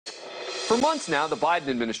For months now, the Biden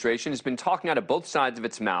administration has been talking out of both sides of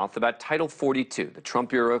its mouth about Title 42, the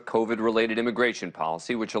Trump-era COVID-related immigration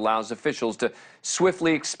policy, which allows officials to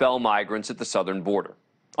swiftly expel migrants at the southern border.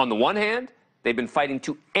 On the one hand, they've been fighting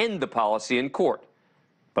to end the policy in court.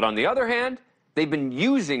 But on the other hand, they've been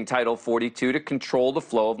using Title 42 to control the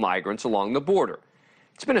flow of migrants along the border.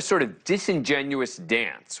 It's been a sort of disingenuous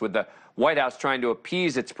dance, with the White House trying to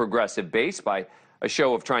appease its progressive base by a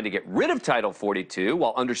show of trying to get rid of Title 42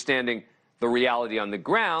 while understanding the reality on the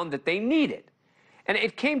ground that they need it. And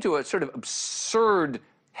it came to a sort of absurd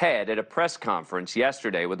head at a press conference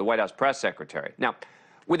yesterday with the White House press secretary. Now,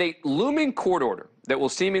 with a looming court order that will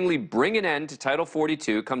seemingly bring an end to Title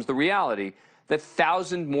 42 comes the reality that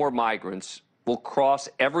thousands more migrants will cross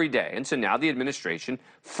every day. And so now the administration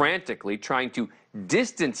frantically trying to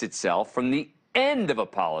distance itself from the end of a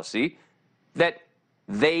policy that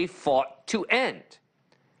they fought to end.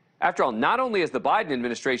 After all, not only has the Biden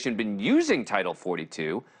administration been using Title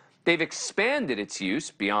 42, they've expanded its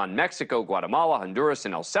use beyond Mexico, Guatemala, Honduras,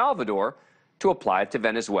 and El Salvador to apply it to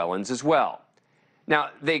Venezuelans as well.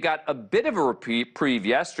 Now, they got a bit of a reprieve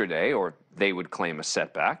yesterday, or they would claim a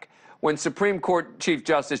setback, when Supreme Court Chief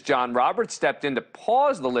Justice John Roberts stepped in to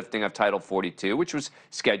pause the lifting of Title 42, which was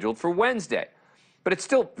scheduled for Wednesday. But it's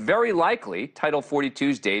still very likely Title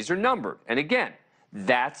 42's days are numbered. And again,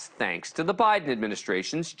 that's thanks to the Biden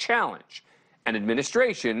administration's challenge, an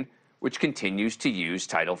administration which continues to use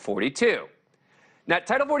Title 42. Now,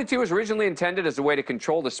 Title 42 was originally intended as a way to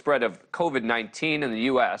control the spread of COVID-19 in the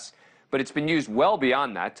U.S., but it's been used well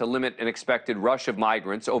beyond that to limit an expected rush of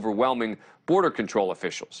migrants overwhelming border control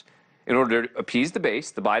officials. In order to appease the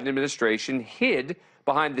base, the Biden administration hid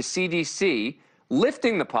behind the CDC,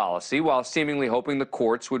 lifting the policy while seemingly hoping the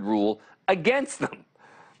courts would rule against them.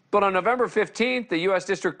 But on November 15th, the U.S.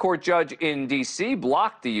 District Court judge in D.C.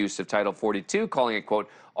 blocked the use of Title 42, calling it, quote,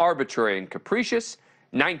 arbitrary and capricious.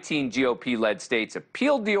 19 GOP-led states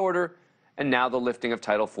appealed the order, and now the lifting of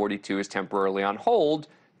Title 42 is temporarily on hold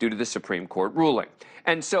due to the Supreme Court ruling.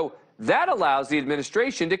 And so that allows the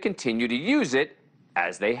administration to continue to use it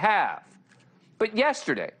as they have. But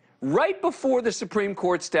yesterday, right before the Supreme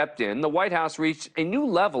Court stepped in, the White House reached a new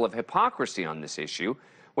level of hypocrisy on this issue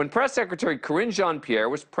when Press Secretary Karine Jean-Pierre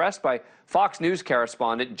was pressed by Fox News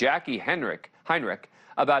correspondent Jackie Heinrich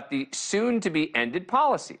about the soon-to-be-ended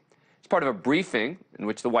policy. It's part of a briefing in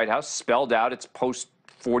which the White House spelled out its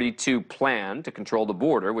post-42 plan to control the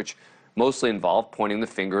border, which mostly involved pointing the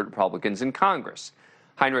finger at Republicans in Congress.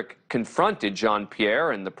 Heinrich confronted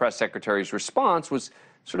Jean-Pierre, and the press secretary's response was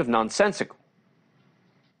sort of nonsensical.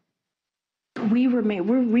 We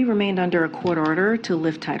remained under a court order to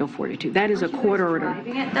lift Title 42. That is a court order.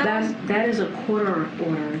 That is a court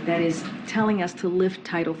order that is telling us to lift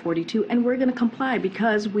Title 42, and we're going to comply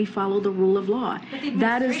because we follow the rule of law. But the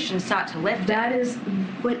administration sought to lift it.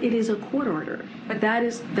 But it is a court order. But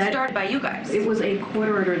that started by you guys. It was a court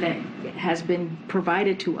order that has been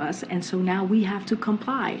provided to us, and so now we have to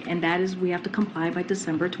comply, and that is we have to comply by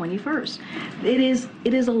December 21st.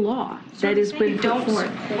 It is a law that has been put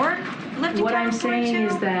forth. Support lifting What I'm Title 42?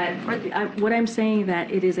 saying is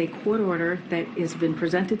that it is a court order that has been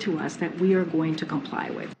presented to us that we are going to comply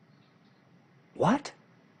with. What?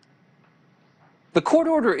 The court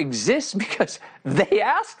order exists because they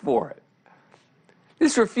asked for it.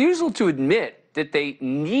 This refusal to admit that they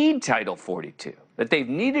need Title 42, that they've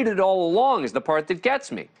needed it all along, is the part that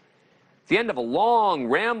gets me. At the end of a long,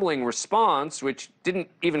 rambling response, which didn't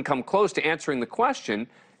even come close to answering the question,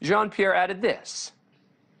 Jean-Pierre added this.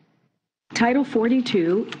 Title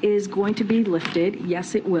 42 is going to be lifted,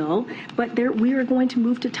 yes it will, but we are going to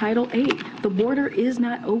move to Title 8. The border is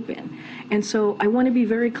not open. And so I want to be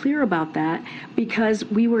very clear about that because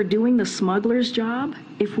we were doing the smuggler's job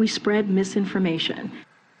if we spread misinformation.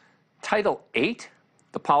 Title 8,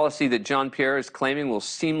 the policy that Jean-Pierre is claiming will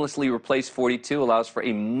seamlessly replace 42, allows for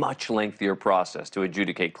a much lengthier process to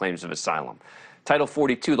adjudicate claims of asylum. Title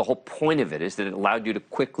 42, the whole point of it is that it allowed you to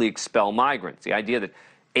quickly expel migrants. The idea that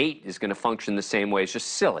 8 is going to function the same way is just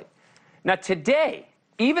silly. Now today,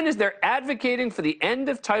 even as they're advocating for the end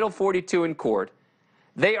of Title 42 in court,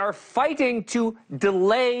 they are fighting to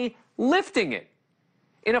delay lifting it.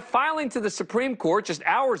 In a filing to the Supreme Court just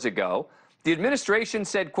hours ago, the administration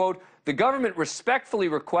said, quote, the government respectfully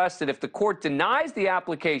requests that if the court denies the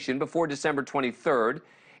application before December 23rd,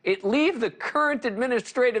 it leave the current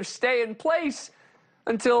administrative stay in place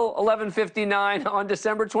until 11:59 on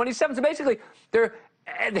December 27th. So basically, they're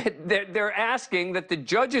asking that the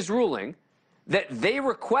judge's ruling that they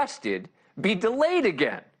requested be delayed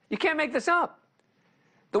again. You can't make this up.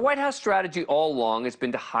 The White House strategy all along has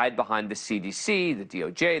been to hide behind the CDC, the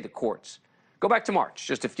DOJ, the courts. Go back to March,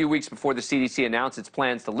 just a few weeks before the CDC announced its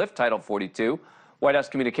plans to lift Title 42. White House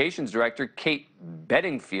Communications Director Kate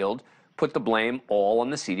Bedingfield put the blame all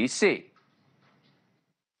on the CDC.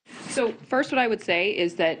 So first, what I would say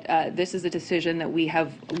is that this is a decision that we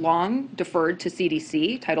have long deferred to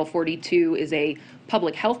CDC. Title 42 is a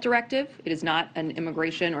public health directive. It is not an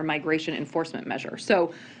immigration or migration enforcement measure.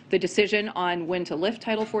 So the decision on when to lift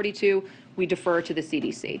Title 42, we defer to the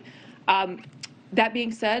CDC. That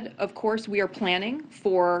being said, of course, we are planning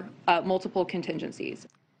for multiple contingencies.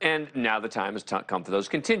 And now the time has come for those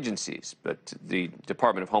contingencies. But the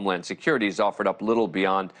Department of Homeland Security has offered up little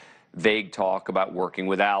beyond vague talk about working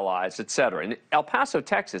with allies, et cetera. In El Paso,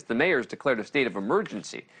 Texas, the mayor has declared a state of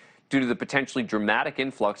emergency due to the potentially dramatic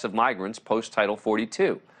influx of migrants post-Title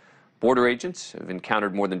 42. Border agents have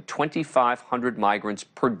encountered more than 2,500 migrants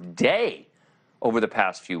per day over the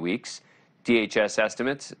past few weeks. DHS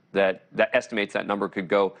estimates that number could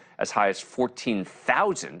go as high as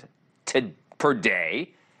 14,000 per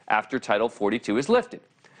day after Title 42 is lifted.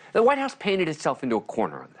 The White House painted itself into a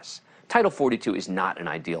corner on this. Title 42 is not an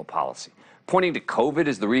ideal policy. Pointing to COVID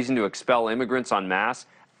as the reason to expel immigrants en masse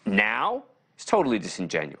now is totally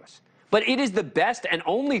disingenuous. But it is the best and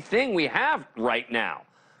only thing we have right now.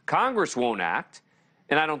 Congress won't act,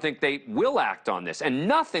 and I don't think they will act on this. And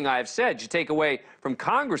nothing I have said should take away from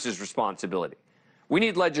Congress's responsibility. We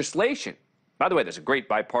need legislation. By the way, there's a great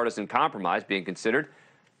bipartisan compromise being considered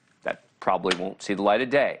that probably won't see the light of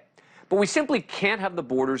day. But we simply can't have the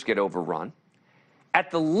borders get overrun.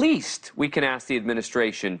 At the least, we can ask the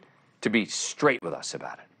administration to be straight with us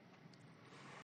about it.